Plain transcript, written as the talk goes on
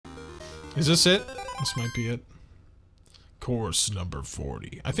Is this it? This might be it. Course number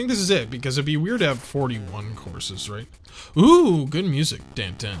 40. I think this is it, because it'd be weird to have 41 courses, right? Ooh, good music.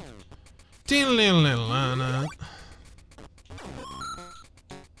 Dun dun.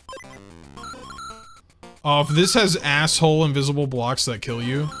 Oh, if this has asshole invisible blocks that kill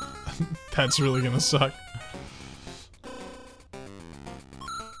you, that's really gonna suck.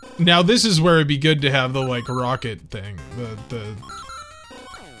 Now this is where it'd be good to have the, like, rocket thing.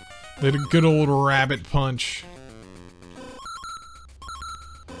 The good old rabbit punch.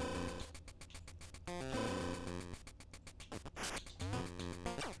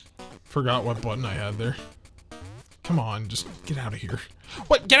 Forgot what button I had there. Come on, just get out of here.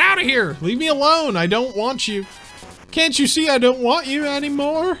 What? Get out of here! Leave me alone! I don't want you. Can't you see I don't want you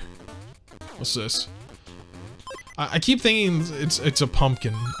anymore? What's this? I keep thinking it's a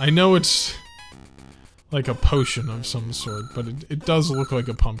pumpkin. I know it's like a potion of some sort, but it does look like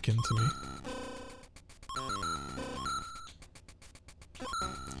a pumpkin to me.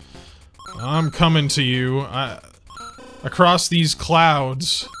 I'm coming to you. Across these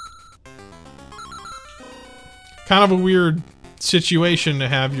clouds. Kind of a weird situation to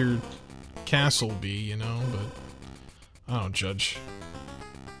have your castle be, you know, but I don't judge.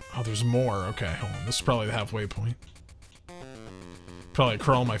 Oh, there's more. Okay, hold on. This is probably the halfway point. Probably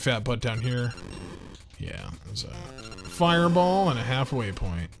crawl my fat butt down here. Yeah, there's a fireball and a halfway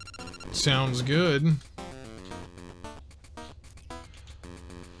point. Sounds good.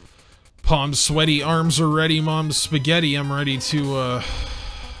 Palms sweaty, arms are ready, mom's spaghetti. I'm ready to,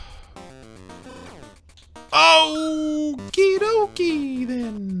 Okie dokie,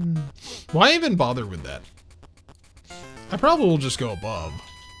 then. Why even bother with that? I probably will just go above.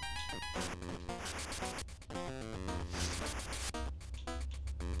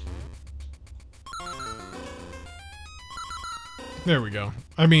 There we go.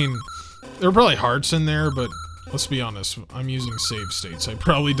 I mean, there are probably hearts in there, but let's be honest, I'm using save states. I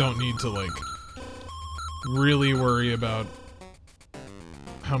probably don't need to, like, really worry about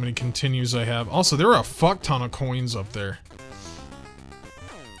how many continues I have. Also, there are a fuck ton of coins up there.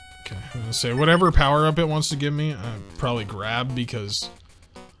 Okay, I'm gonna say whatever power up it wants to give me, I probably grab because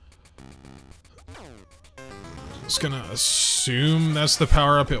I'm just gonna assume that's the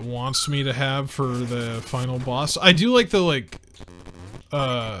power up it wants me to have for the final boss. I do like the, like,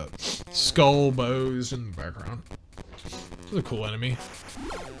 skull bows in the background. This is a cool enemy.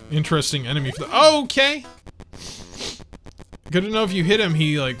 Interesting enemy for the— okay! Good to know if you hit him,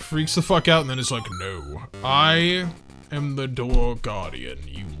 he, like, freaks the fuck out and then it's like, no. I am the door guardian.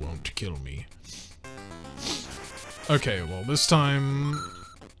 You won't kill me. Okay, well, this time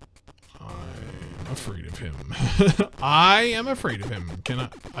I'm afraid of him. I am afraid of him.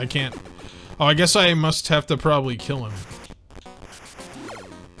 I can't. Oh, I guess I must have to probably kill him.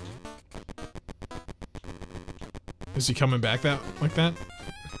 Is he coming back like that?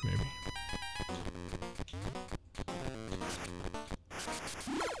 Maybe.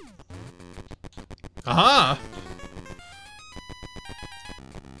 Aha!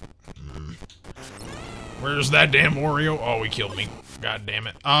 Where's that damn Wario? Oh, he killed me. God damn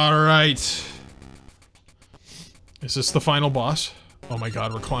it. Alright. Is this the final boss? Oh my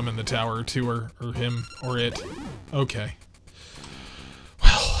god, we're climbing the tower too, or him, or it. Okay.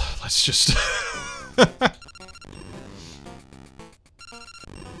 Well, let's just...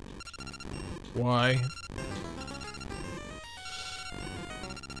 Why?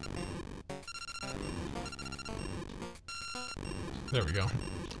 There we go.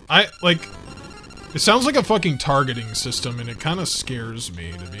 It sounds like a fucking targeting system, and it kind of scares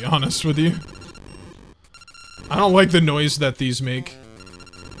me, to be honest with you. I don't like the noise that these make.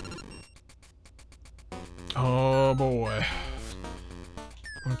 Oh, boy.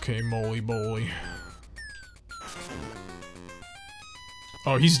 Okay, moly boly.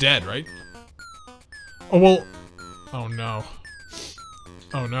 Oh, he's dead, right? Oh, well... Oh, no.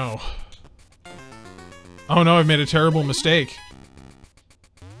 Oh, no. Oh, no, I've made a terrible mistake.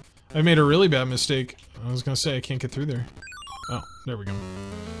 I made a really bad mistake. I was gonna say, I can't get through there. Oh, there we go.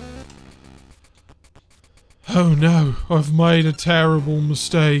 Oh no, I've made a terrible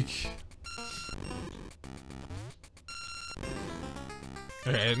mistake.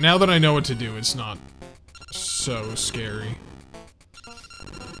 Okay, now that I know what to do, it's not so scary.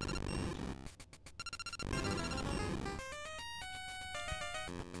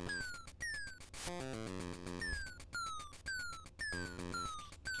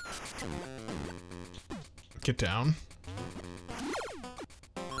 Get down.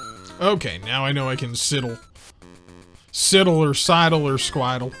 Okay, now I know I can siddle. Siddle or sidle or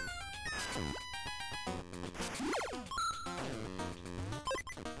squidle.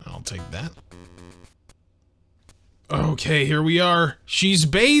 take that. Okay, here we are. She's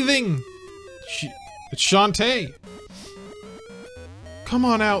bathing! It's Shantae. Come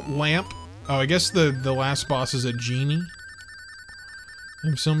on out, lamp. Oh, I guess the last boss is a genie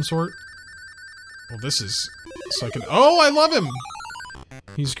of some sort. Well, this is second. Oh, I love him!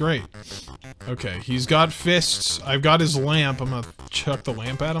 He's great. Okay, he's got fists. I've got his lamp. I'm gonna chuck the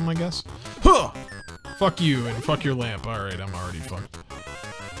lamp at him, I guess. Huh! Fuck you and fuck your lamp. Alright, I'm already fucked.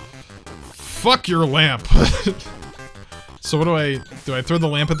 Fuck your lamp! So what do I throw the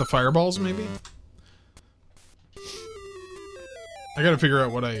lamp at the fireballs, maybe? I gotta figure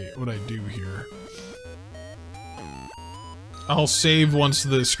out what I do here. I'll save once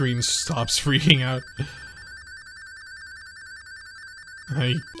the screen stops freaking out.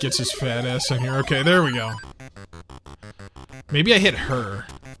 He gets his fat ass in here. Okay, there we go. Maybe I hit her.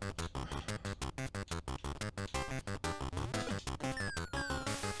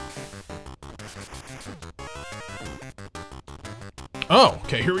 Oh,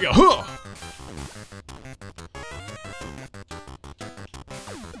 okay, here we go. Huh!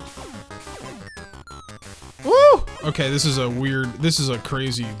 Woo! Okay, this is a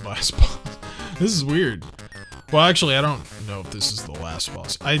crazy last boss. This is weird. Well, actually, I don't know if this is the last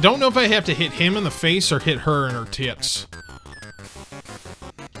boss. I don't know if I have to hit him in the face or hit her in her tits.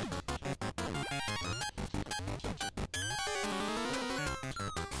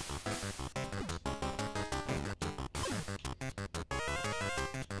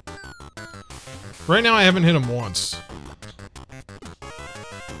 Right now, I haven't hit him once. There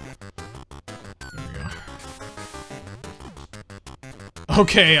we go.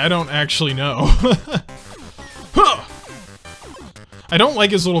 Okay, I don't actually know. Huh! I don't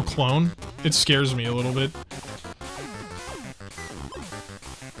like his little clone. It scares me a little bit.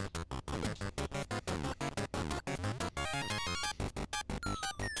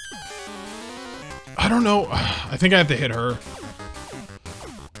 I don't know. I think I have to hit her.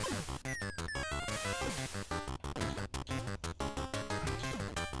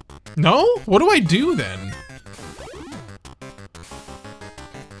 No? What do I do then?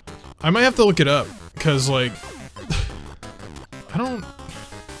 I might have to look it up, because, like... I don't...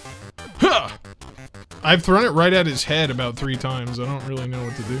 Huh! I've thrown it right at his head about 3 times. I don't really know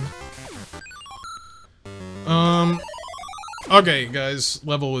what to do. Okay, guys,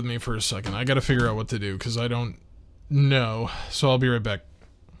 level with me for a second. I gotta figure out what to do, because I don't know. So I'll be right back.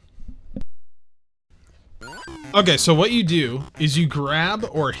 Okay, so what you do is you grab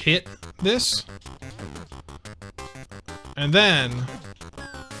or hit this, and then,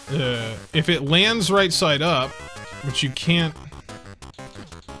 if it lands right side up, which you can't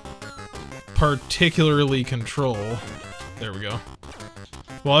particularly control, there we go.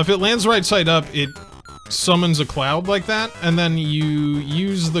 Well, if it lands right side up, it summons a cloud like that, and then you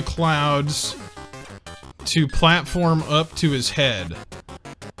use the clouds to platform up to his head.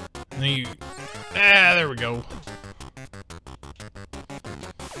 And then you... Ah, there we go.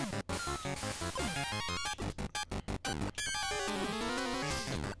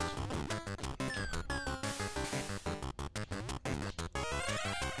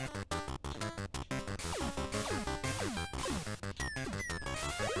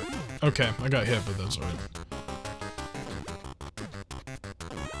 Okay, I got hit, but that's alright.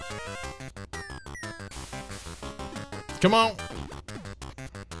 Come on!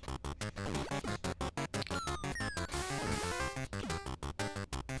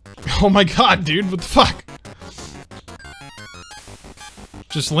 Oh my god, dude, what the fuck?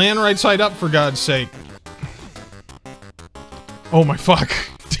 Just land right side up, for God's sake. Oh my fuck,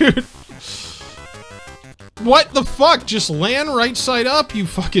 dude. What the fuck? Just land right side up, you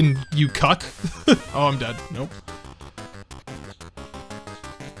fucking... you cuck. Oh, I'm dead. Nope.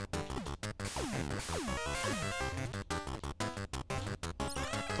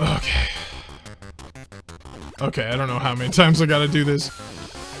 Okay. Okay, I don't know how many times I gotta do this.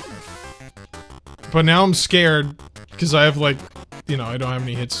 But now I'm scared, because I have, like, you know, I don't have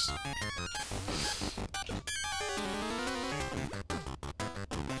any hits.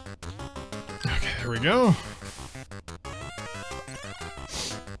 Okay, there we go.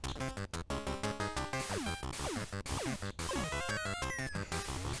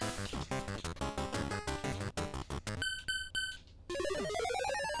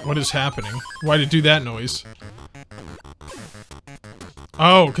 What is happening? Why'd it do that noise?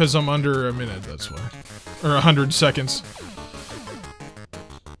 Oh, because I'm under a minute, that's why. Or 100 seconds.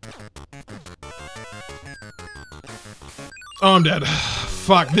 Oh, I'm dead.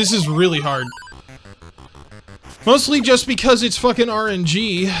 Fuck, this is really hard. Mostly just because it's fucking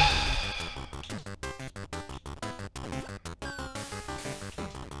RNG.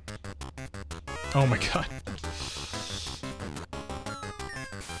 Oh my god.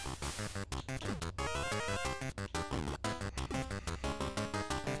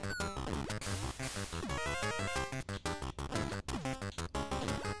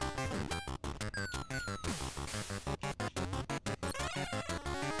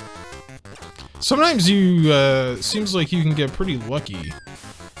 Sometimes you, seems like you can get pretty lucky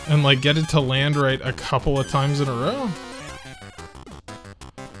and, like, get it to land right a couple of times in a row.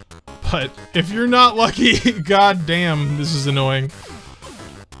 But if you're not lucky, god damn, this is annoying.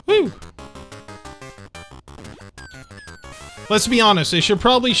 Woo! Let's be honest, they should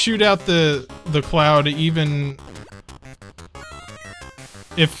probably shoot out the cloud even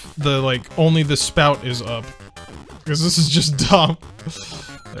if the, like, only the spout is up. Because this is just dumb.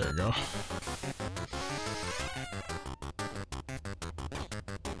 There we go.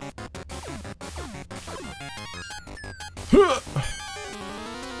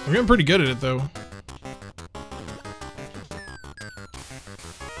 I'm getting pretty good at it, though.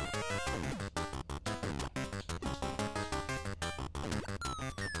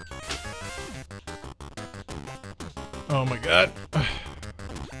 Oh my god.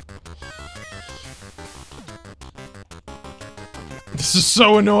 This is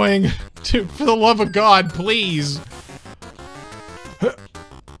so annoying. Dude, for the love of God, please.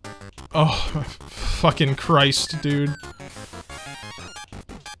 Oh, fucking Christ, dude.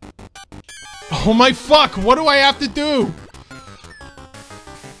 Oh my fuck, what do I have to do?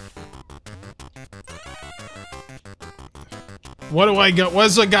 What do I got?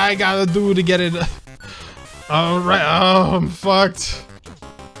 What's a guy gotta do to get it? Alright, oh, I'm fucked.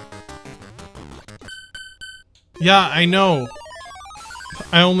 Yeah, I know.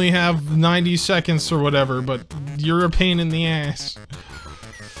 I only have 90 seconds or whatever, but you're a pain in the ass.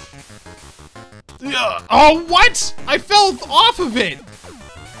 Oh, what? I fell off of it!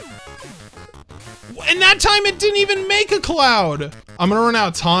 And that time it didn't even make a cloud! I'm gonna run out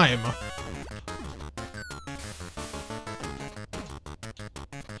of time.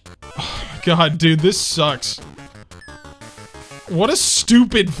 Oh my god, dude, this sucks. What a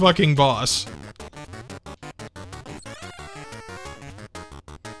stupid fucking boss.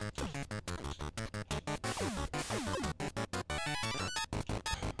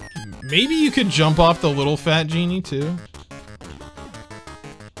 Maybe you could jump off the little fat genie, too?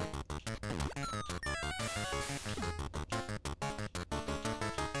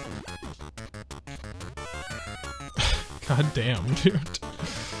 God damn, dude.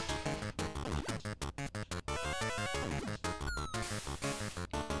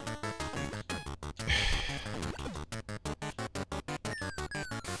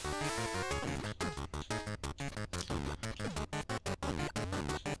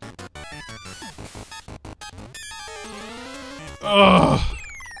 Ugh.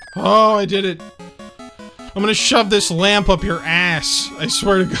 Oh, I did it. I'm gonna shove this lamp up your ass. I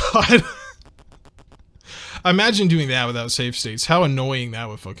swear to God. Imagine doing that without save states. How annoying that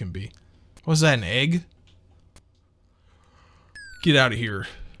would fucking be. Was that, an egg? Get out of here.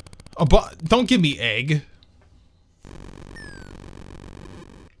 Don't give me egg.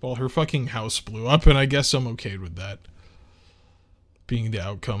 Well, her fucking house blew up, and I guess I'm okay with that being the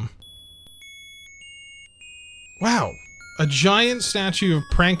outcome. Wow. A giant statue of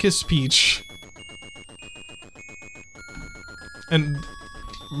Prankus Peach. And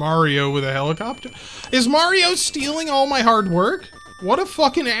Mario with a helicopter? Is Mario stealing all my hard work? What a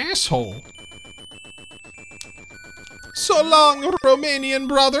fucking asshole. So long, Romanian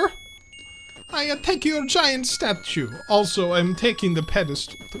brother. I take your giant statue. Also, I'm taking the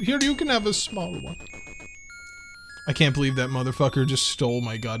pedestal. Here, you can have a small one. I can't believe that motherfucker just stole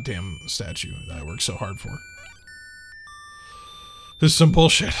my goddamn statue that I worked so hard for. This is some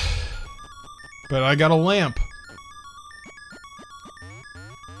bullshit. But I got a lamp.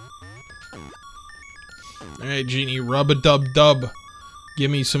 Alright, Genie, rub-a-dub-dub. Give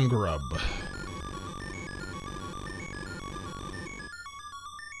me some grub.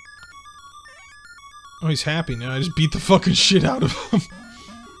 Oh, he's happy now. I just beat the fucking shit out of him.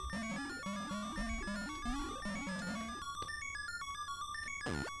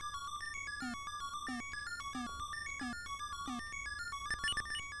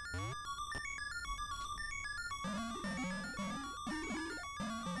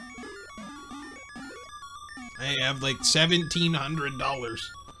 I have like $1,700.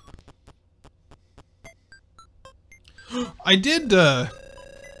 I did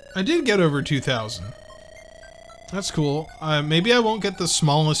get over 2,000. That's cool. Maybe I won't get the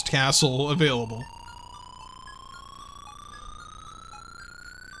smallest castle available.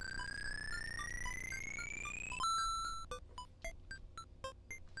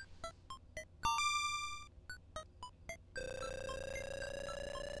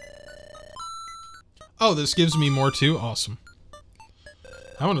 Oh, this gives me more too? Awesome.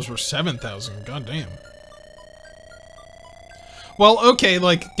 That one was worth 7,000. God damn. Well, okay,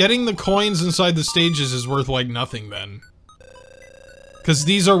 like, getting the coins inside the stages is worth, like, nothing then. Because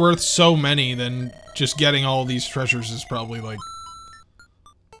these are worth so many, then just getting all these treasures is probably, like...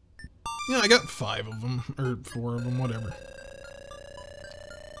 Yeah, I got 5 of them, or 4 of them, whatever.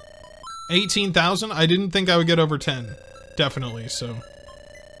 18,000? I didn't think I would get over 10. Definitely, so...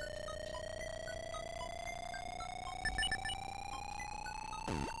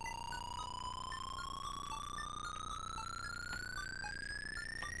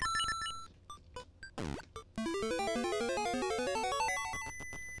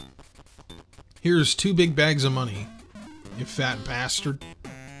 Here's 2 big bags of money, you fat bastard.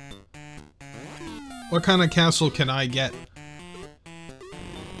 What kind of castle can I get?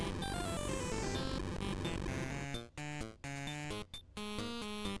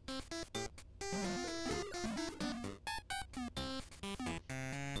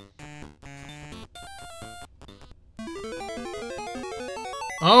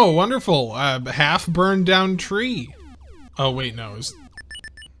 Oh, wonderful. Half burned down tree. Oh, wait, no.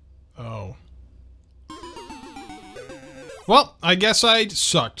 Oh. Well, I guess I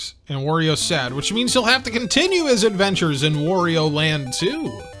sucked, and Wario's sad, which means he'll have to continue his adventures in Wario Land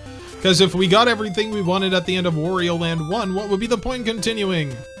 2. Because if we got everything we wanted at the end of Wario Land 1, what would be the point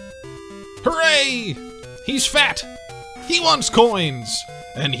continuing? Hooray! He's fat! He wants coins!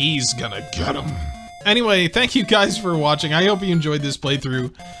 And he's gonna get them. Anyway, thank you guys for watching. I hope you enjoyed this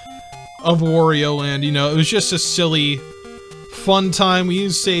playthrough of Wario Land. You know, it was just a silly... fun time. We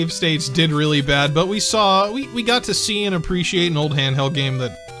used save states, did really bad, but we got to see and appreciate an old handheld game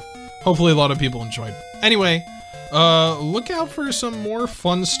that hopefully a lot of people enjoyed. Anyway, look out for some more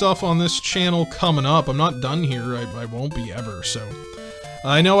fun stuff on this channel coming up. I'm not done here. I won't be ever, so.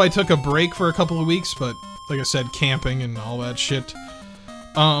 I know I took a break for a couple of weeks, but like I said, camping and all that shit.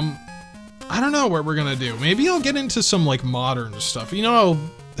 I don't know what we're gonna do. Maybe I'll get into some, like, modern stuff. You know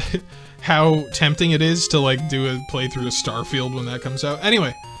how tempting it is to, like, do a playthrough of Starfield when that comes out.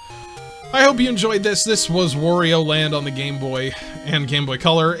 Anyway, I hope you enjoyed this. This was Wario Land on the Game Boy and Game Boy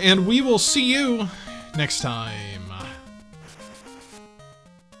Color, and we will see you next time.